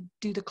and we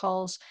do the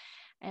calls,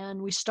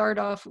 and we start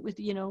off with,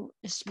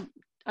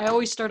 I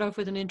always start off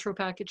with an intro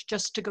package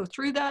just to go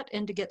through that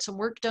and to get some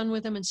work done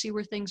with them and see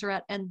where things are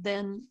at and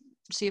then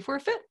see if we're a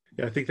fit.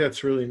 Yeah, I think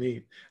that's really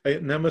neat.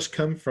 And that must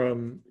come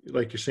from,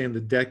 like you're saying,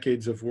 the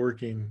decades of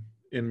working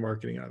in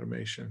marketing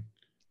automation.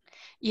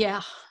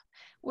 Yeah.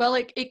 Well,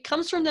 it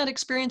comes from that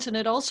experience, and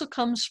it also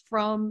comes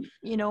from,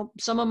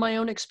 some of my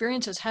own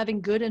experiences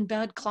having good and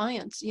bad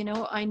clients.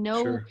 I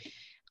know Sure.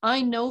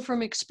 I know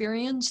from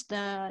experience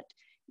that,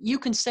 you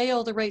can say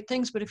all the right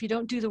things, but if you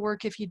don't do the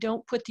work, if you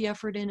don't put the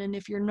effort in, and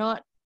if you're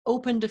not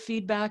open to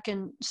feedback,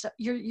 and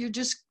you're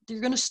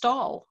going to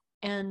stall.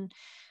 And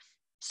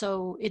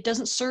so it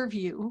doesn't serve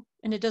you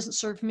and it doesn't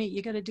serve me.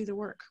 You got to do the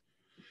work.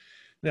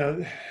 Now,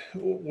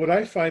 what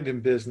I find in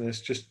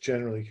business, just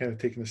generally kind of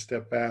taking a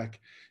step back,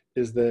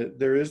 is that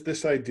there is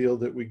this ideal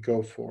that we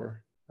go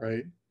for,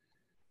 right?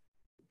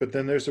 But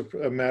then there's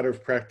a matter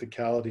of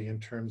practicality in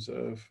terms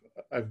of,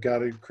 I've got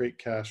to create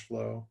cash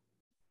flow.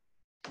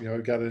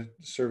 I've got to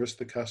service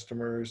the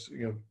customers,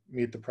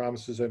 meet the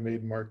promises I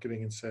made in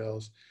marketing and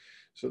sales.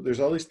 So there's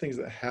all these things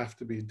that have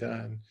to be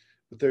done,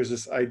 but there's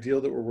this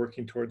ideal that we're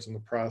working towards in the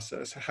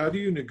process. How do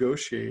you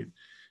negotiate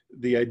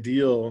the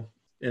ideal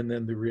and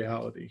then the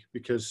reality?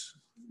 Because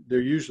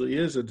there usually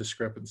is a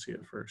discrepancy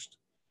at first.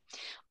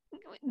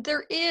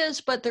 There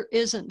is, but there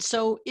isn't.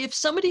 So if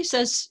somebody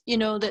says,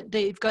 that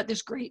they've got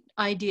this great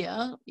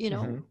idea,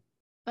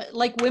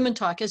 like Women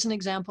Talk as an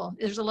example,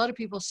 there's a lot of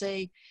people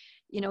say,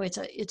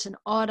 it's an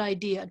odd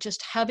idea.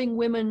 Just having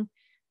women,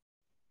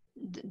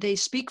 they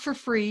speak for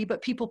free,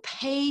 but people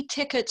pay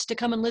tickets to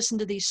come and listen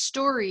to these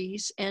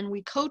stories, and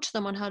we coach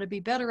them on how to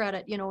be better at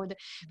it.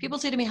 People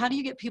say to me, how do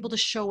you get people to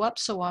show up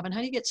so often? How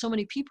do you get so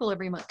many people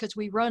every month? Because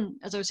we run,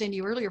 as I was saying to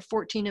you earlier,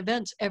 14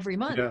 events every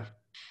month. Yeah.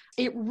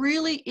 It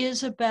really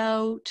is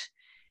about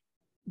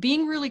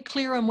being really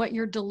clear on what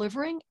you're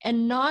delivering,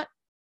 and not,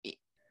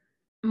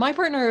 my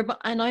partner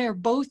and I are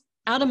both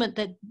adamant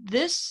that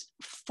this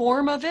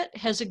form of it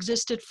has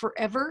existed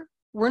forever.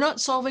 We're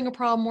not solving a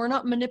problem. We're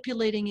not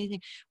manipulating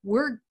anything.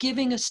 We're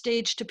giving a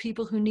stage to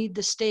people who need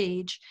the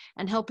stage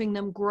and helping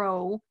them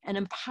grow and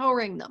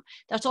empowering them.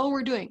 That's all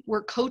we're doing.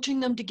 We're coaching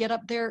them to get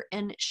up there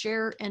and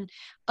share, and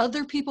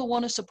other people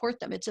want to support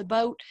them. It's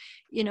about,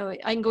 I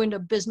can go into a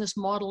business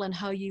model and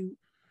how you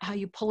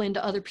pull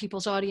into other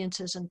people's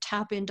audiences and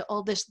tap into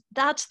all this.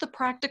 That's the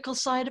practical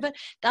side of it.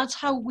 That's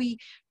how we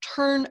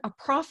turn a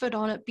profit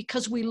on it,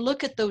 because we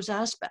look at those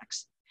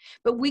aspects.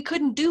 But we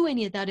couldn't do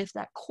any of that if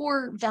that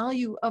core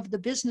value of the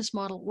business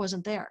model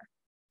wasn't there.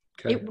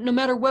 Okay. No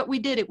matter what we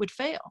did, it would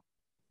fail.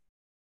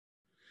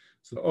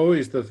 So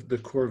always the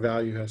core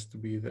value has to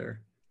be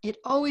there. It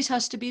always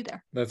has to be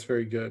there. That's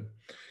very good.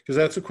 Because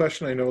that's a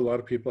question I know a lot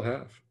of people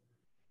have.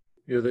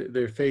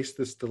 They face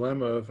this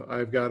dilemma of,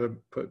 I've got to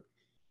put,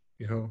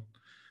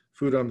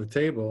 food on the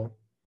table,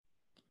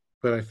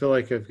 but I feel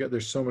like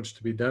there's so much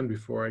to be done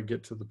before I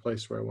get to the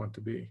place where I want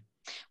to be.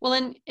 Well,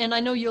 and I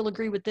know you'll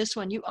agree with this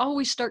one. You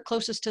always start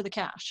closest to the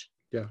cash.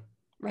 Yeah.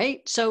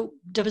 Right? So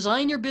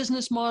design your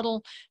business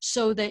model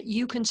so that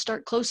you can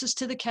start closest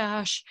to the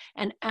cash.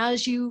 And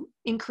as you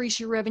increase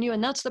your revenue,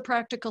 and that's the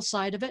practical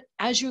side of it,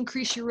 as you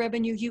increase your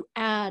revenue, you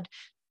add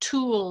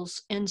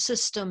tools and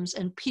systems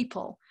and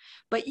people,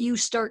 but you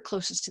start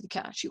closest to the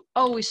cash. You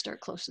always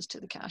start closest to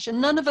the cash. And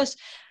none of us,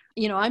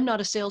 I'm not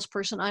a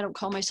salesperson. I don't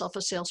call myself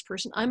a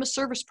salesperson. I'm a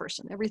service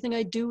person. Everything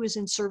I do is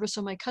in service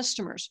of my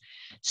customers.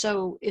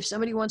 So if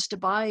somebody wants to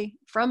buy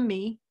from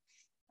me,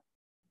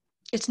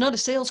 it's not a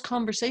sales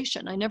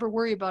conversation. I never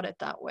worry about it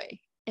that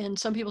way. And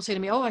some people say to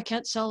me, oh, I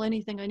can't sell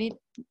anything I need.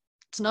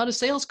 It's not a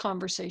sales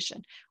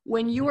conversation.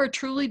 When you are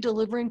truly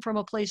delivering from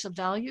a place of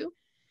value,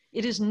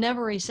 it is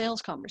never a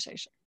sales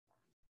conversation.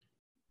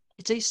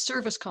 It's a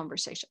service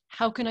conversation.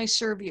 How can I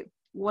serve you?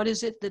 What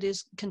is it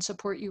that can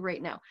support you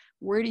right now?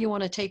 Where do you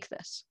want to take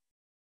this?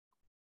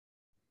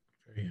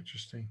 Very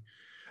interesting.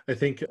 I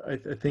think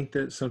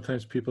that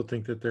sometimes people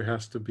think that there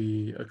has to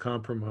be a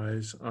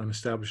compromise on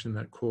establishing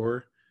that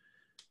core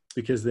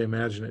because they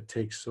imagine it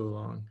takes so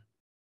long.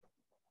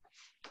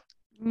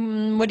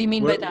 What do you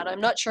mean by that?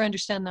 I'm not sure I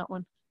understand that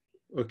one.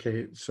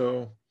 Okay,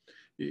 so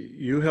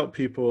you help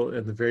people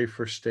in the very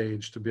first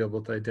stage to be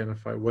able to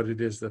identify what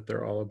it is that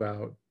they're all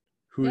about.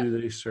 Who do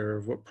they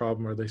serve? What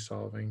problem are they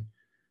solving?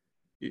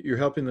 You're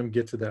helping them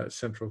get to that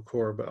central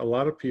core. But a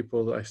lot of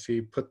people I see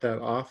put that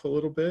off a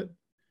little bit.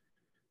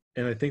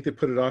 And I think they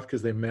put it off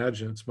because they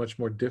imagine it's much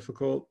more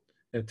difficult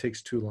and it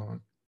takes too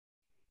long.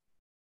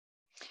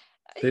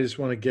 They just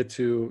want to get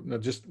to, no,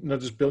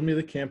 just build me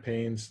the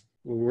campaigns.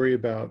 We'll worry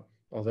about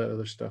all that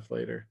other stuff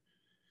later.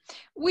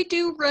 We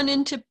do run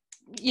into,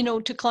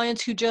 to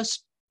clients who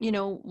just,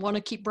 want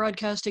to keep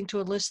broadcasting to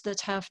a list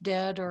that's half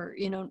dead or,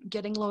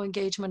 getting low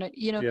engagement.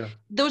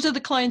 Those are the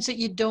clients that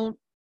you don't,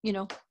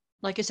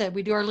 like I said,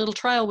 we do our little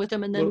trial with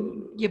them and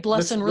then you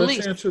bless and release.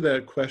 Let's answer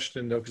that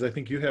question though, because I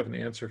think you have an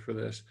answer for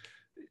this.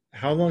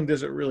 How long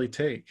does it really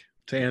take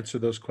to answer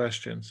those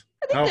questions?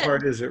 How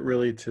hard is it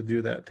really to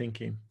do that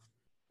thinking?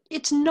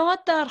 It's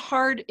not that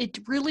hard. It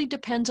really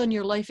depends on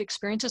your life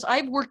experiences.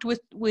 I've worked with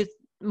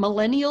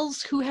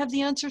millennials who have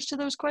the answers to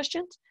those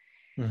questions.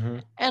 Mm-hmm.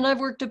 And I've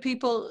worked with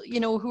people,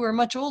 who are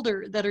much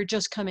older that are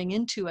just coming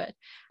into it.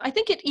 I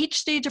think at each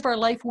stage of our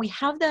life, we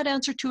have that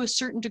answer to a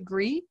certain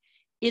degree.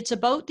 It's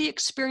about the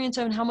experience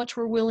and how much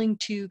we're willing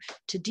to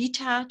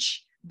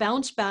detach,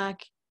 bounce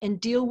back, and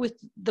deal with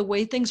the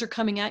way things are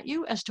coming at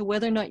you as to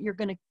whether or not you're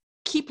going to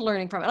keep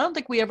learning from it. I don't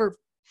think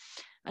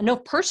I know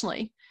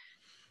personally,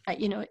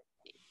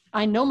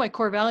 I know my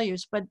core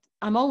values, but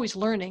I'm always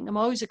learning. I'm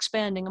always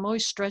expanding. I'm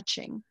always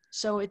stretching.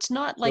 So it's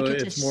not So like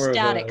it's a it's more of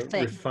static a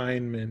thing.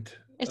 refinement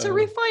It's a of,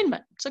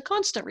 refinement. It's a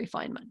constant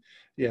refinement.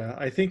 yeah,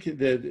 I think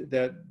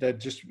that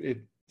just,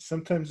 it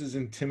sometimes is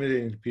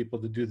intimidating to people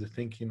to do the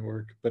thinking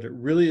work, but it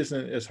really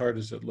isn't as hard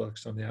as it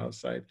looks on the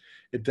outside.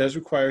 It does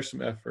require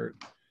some effort.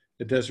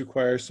 It does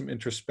require some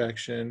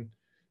introspection.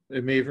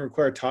 It may even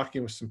require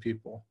talking with some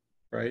people,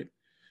 right?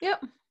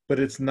 Yep. But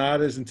it's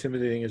not as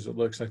intimidating as it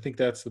looks. I think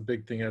that's the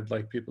big thing I'd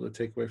like people to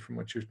take away from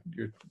what you're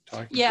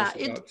talking to Yeah, us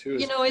about too.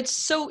 Is it's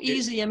so it,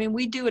 easy. I mean,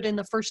 we do it in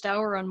the first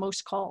hour on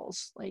most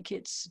calls. Like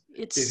it's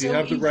if you so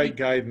have the right easy.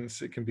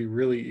 guidance, it can be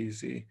really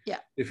easy. Yeah.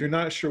 If you're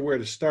not sure where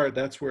to start,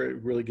 that's where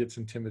it really gets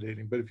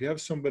intimidating. But if you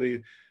have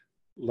somebody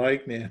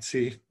like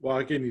Nancy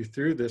walking you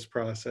through this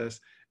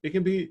process, it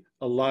can be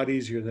a lot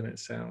easier than it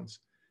sounds.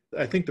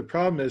 I think the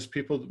problem is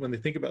people, when they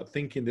think about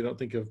thinking, they don't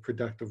think of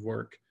productive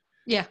work.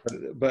 Yeah.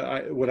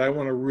 But what I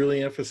want to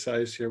really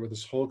emphasize here with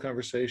this whole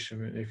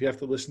conversation, and if you have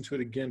to listen to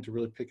it again to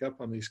really pick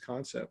up on these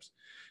concepts,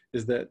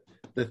 is that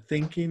the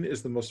thinking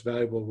is the most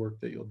valuable work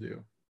that you'll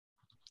do.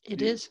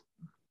 It is.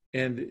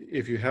 And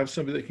if you have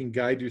somebody that can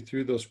guide you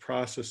through those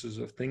processes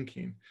of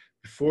thinking,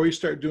 before you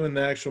start doing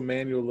the actual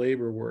manual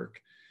labor work,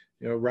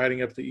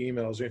 writing up the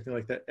emails or anything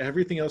like that,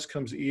 everything else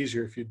comes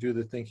easier if you do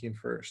the thinking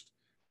first.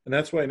 And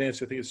that's why,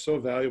 Nancy, I think it's so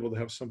valuable to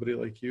have somebody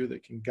like you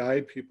that can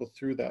guide people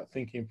through that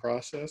thinking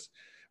process,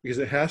 because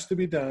it has to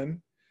be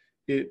done.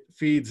 It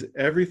feeds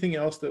everything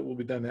else that will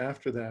be done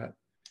after that,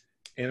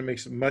 and it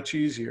makes it much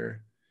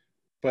easier.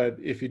 But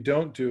if you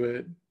don't do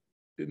it,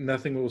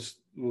 nothing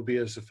will be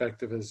as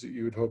effective as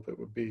you would hope it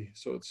would be.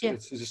 So it's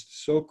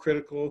just so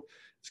critical.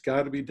 It's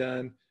got to be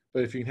done.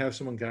 But if you can have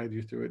someone guide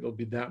you through it, it'll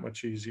be that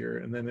much easier.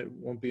 And then it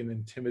won't be an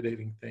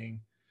intimidating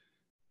thing.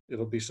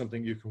 It'll be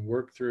something you can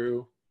work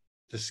through,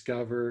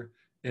 discover.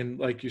 And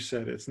like you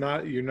said,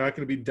 you're not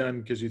going to be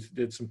done because you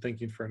did some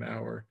thinking for an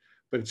hour,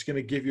 but it's going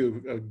to give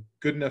you a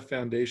good enough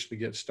foundation to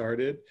get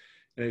started.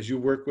 And as you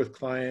work with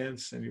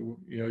clients and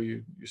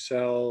you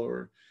sell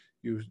or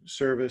you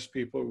service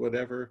people or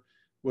whatever,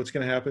 what's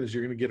going to happen is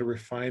you're going to get a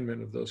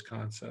refinement of those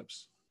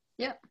concepts.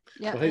 Yeah.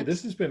 Yeah. Well, hey,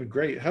 this has been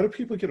great. How do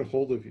people get a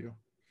hold of you?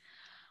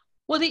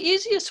 Well, the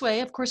easiest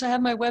way, of course, I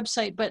have my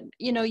website, but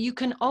you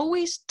can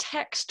always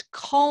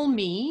call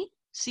me,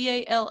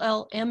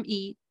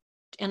 CALLME,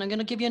 and I'm going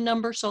to give you a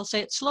number, so I'll say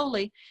it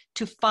slowly,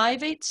 to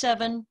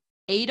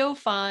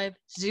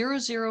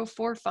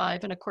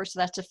 587-805-0045. And of course,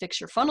 that's a fix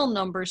your funnel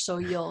number, so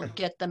you'll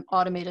get them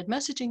automated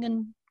messaging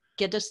and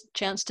get a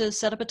chance to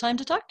set up a time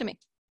to talk to me.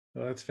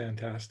 Well, that's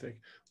fantastic.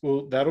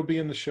 Well, that'll be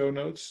in the show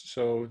notes,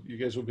 so you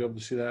guys will be able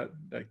to see that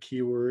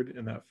keyword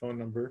and that phone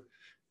number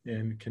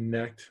and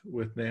connect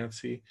with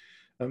Nancy.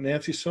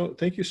 Nancy,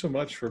 thank you so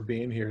much for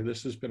being here.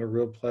 This has been a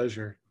real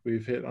pleasure.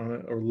 We've hit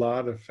on a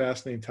lot of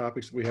fascinating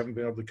topics that we haven't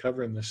been able to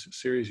cover in this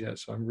series yet,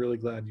 so I'm really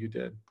glad you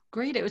did.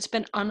 Great. It's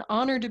been an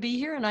honor to be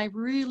here, and I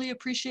really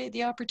appreciate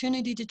the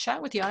opportunity to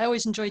chat with you. I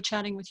always enjoy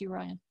chatting with you,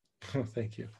 Ryan. Oh, thank you.